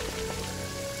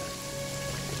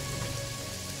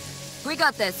 We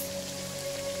got this.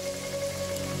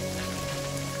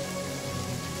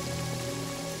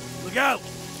 Look out!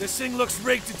 This thing looks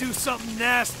rigged to do something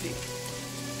nasty.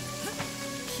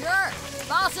 Sure.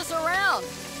 Boss us around.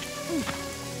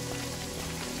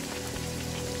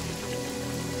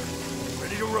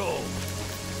 Ready to roll.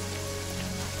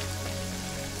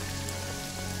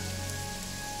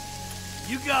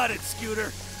 You got it,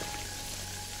 Scooter.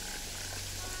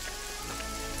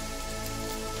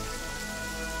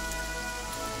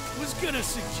 Was gonna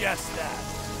suggest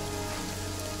that.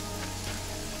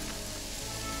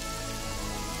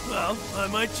 Well, I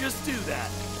might just do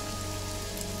that.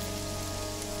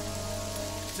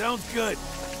 Sounds good.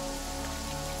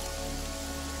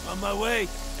 On my way.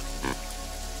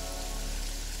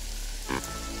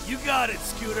 You got it,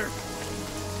 Scooter.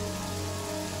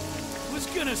 Was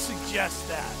gonna suggest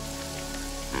that.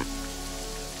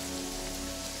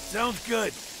 Sounds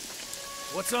good.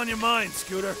 What's on your mind,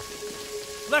 Scooter?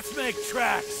 Let's make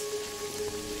tracks.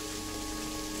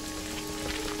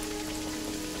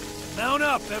 Mount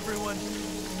up, everyone.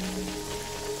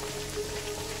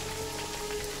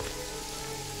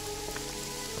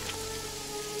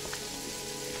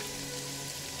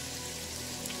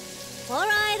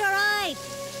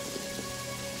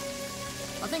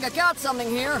 think I got something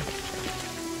here.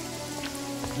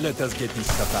 Let us get this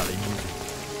safari moving.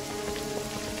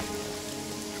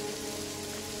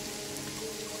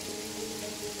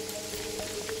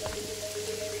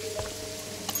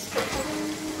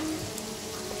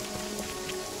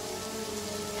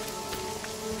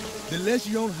 The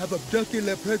Legion have abducted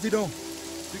Le President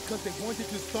because they wanted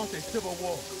to start a civil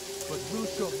war. But we'll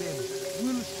show them.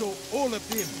 We'll show all of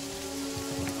them.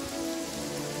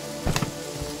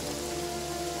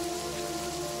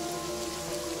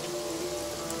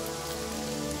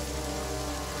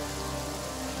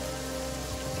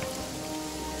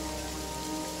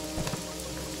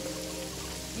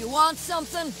 You want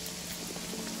something?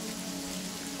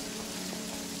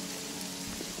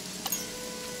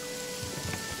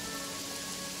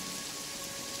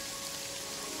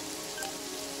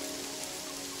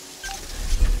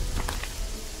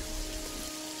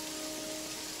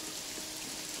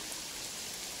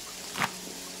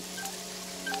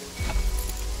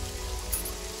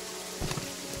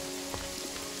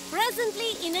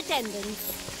 Presently in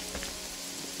attendance.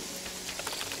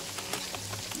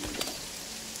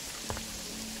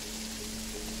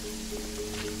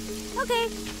 Okay.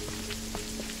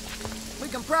 We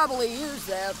can probably use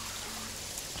that.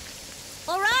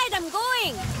 All right, I'm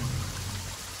going.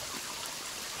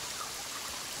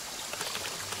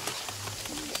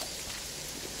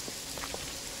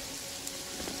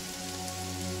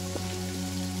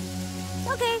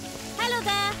 Okay. Hello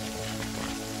there.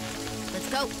 Let's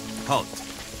go. Halt.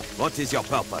 What is your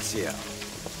purpose here?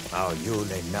 Are you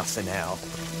les mercenaires?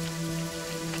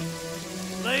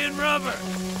 Laying rubber.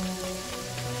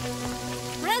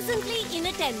 Presently in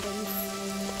attendance.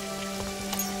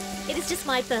 It is just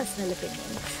my personal opinion,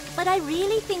 but I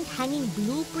really think hanging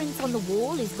blueprints on the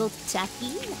wall is both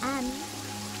tacky and,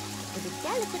 to put it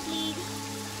delicately,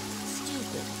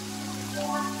 stupid.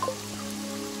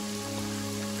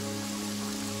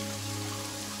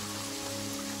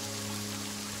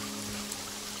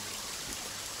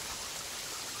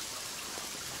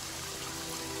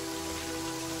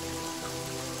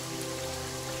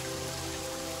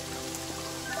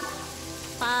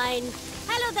 Fine.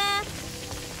 Hello there.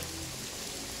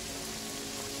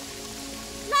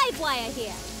 Live wire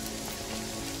here.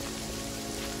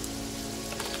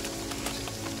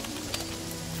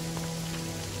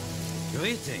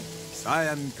 Greetings. I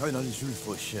am Colonel Jules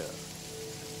Faucheur.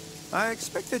 I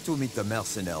expected to meet the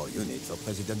mercenary unit the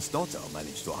President's daughter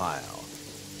managed to hire.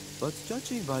 But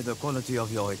judging by the quality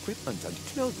of your equipment and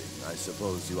clothing, I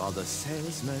suppose you are the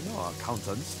salesmen or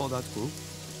accountants for that group?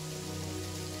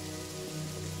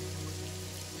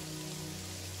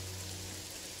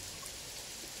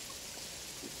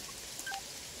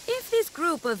 This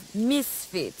group of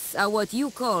misfits are what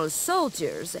you call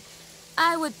soldiers.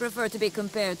 I would prefer to be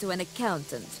compared to an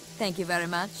accountant. Thank you very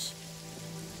much.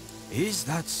 Is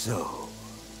that so?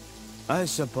 I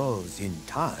suppose in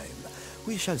time,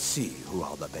 we shall see who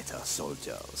are the better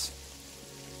soldiers.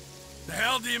 The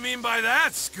hell do you mean by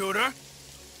that, Scooter?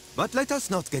 But let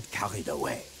us not get carried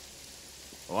away.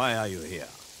 Why are you here?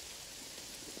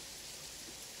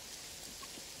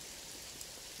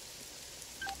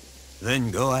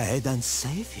 Then go ahead and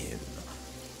save him.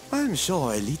 I'm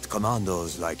sure elite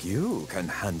commandos like you can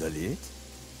handle it.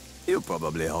 You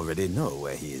probably already know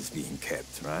where he is being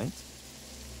kept, right?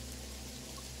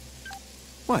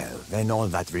 Well, then all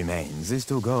that remains is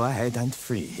to go ahead and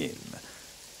free him.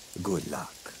 Good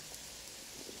luck.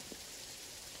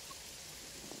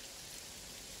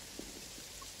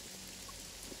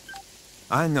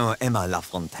 I know Emma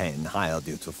Lafontaine hired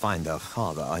you to find her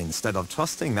father instead of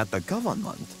trusting that the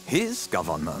government, his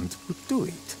government, would do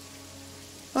it.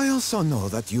 I also know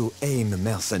that you AIM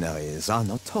mercenaries are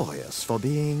notorious for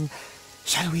being,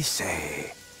 shall we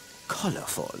say,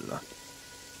 colorful.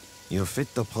 You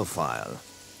fit the profile.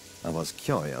 I was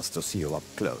curious to see you up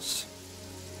close.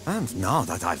 And now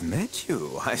that I've met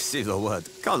you, I see the word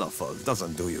colorful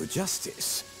doesn't do you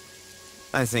justice.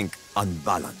 I think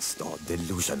unbalanced or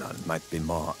delusional might be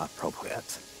more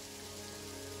appropriate.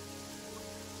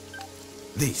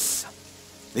 This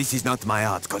is not my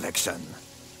art collection.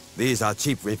 These are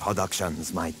cheap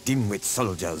reproductions my dim-wit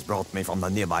soldiers brought me from the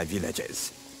nearby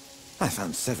villages. I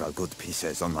found several good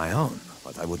pieces on my own,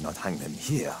 but I would not hang them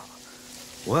here.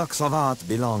 Works of art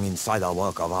belong inside a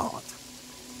work of art.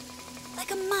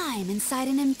 Like a mime inside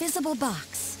an invisible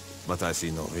box. But I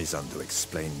see no reason to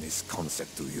explain this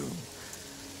concept to you.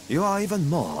 You are even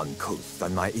more uncouth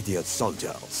than my idiot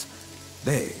soldiers.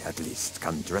 They, at least,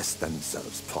 can dress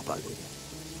themselves properly.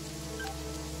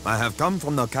 I have come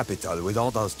from the capital with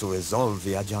orders to resolve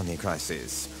the Ajani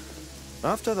crisis.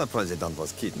 After the president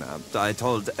was kidnapped, I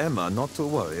told Emma not to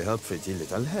worry her pretty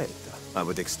little head. I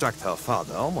would extract her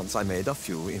father once I made a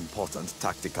few important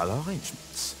tactical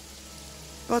arrangements.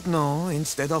 But no,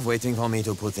 instead of waiting for me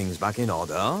to put things back in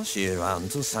order, she ran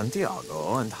to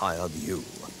Santiago and hired you.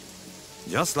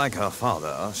 Just like her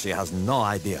father, she has no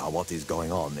idea what is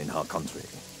going on in her country.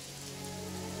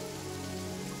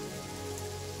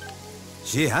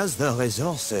 She has the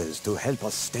resources to help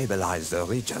us stabilize the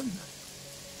region.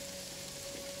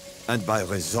 And by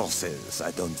resources,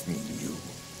 I don't mean you.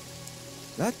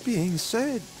 That being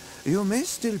said, you may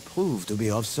still prove to be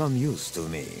of some use to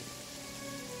me.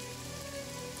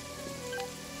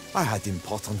 I had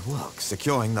important work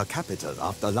securing the capital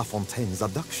after La Fontaine's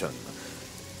abduction.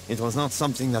 It was not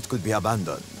something that could be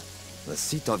abandoned. The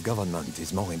seat of government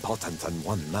is more important than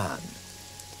one man.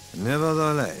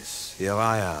 Nevertheless, here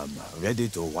I am, ready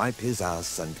to wipe his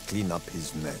ass and clean up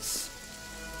his mess.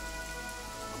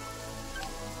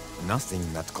 Nothing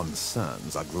that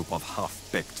concerns a group of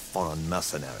half-baked foreign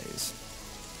mercenaries.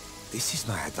 This is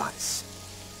my advice.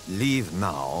 Leave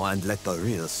now and let the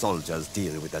real soldiers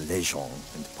deal with the Legion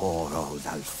and poor old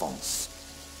Alphonse.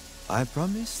 I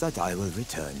promise that I will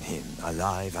return him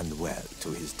alive and well to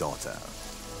his daughter.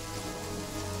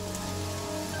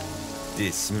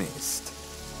 Dismissed.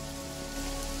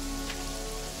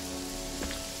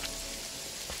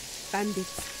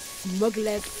 Bandits,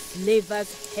 smugglers,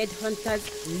 slavers,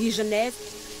 headhunters, legionnaires,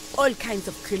 all kinds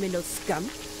of criminal scum.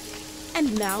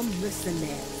 And now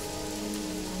mercenaries.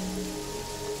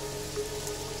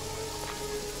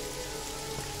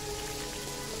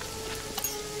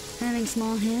 Having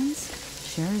small hands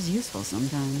sure is useful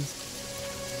sometimes.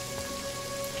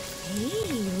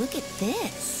 Hey, look at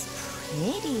this.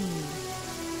 Pretty.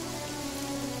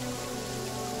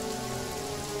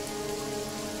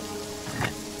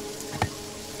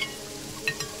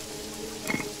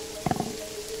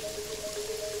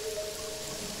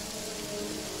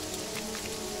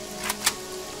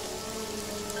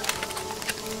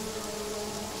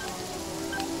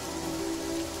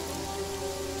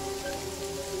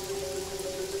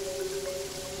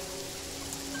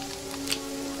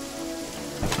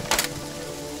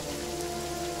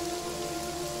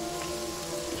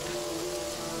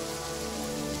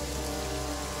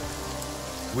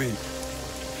 Wait.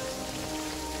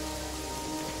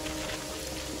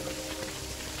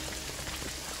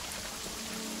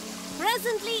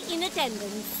 Presently in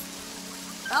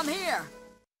attendance. I'm here.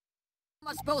 What am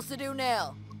I supposed to do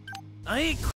now? I ain't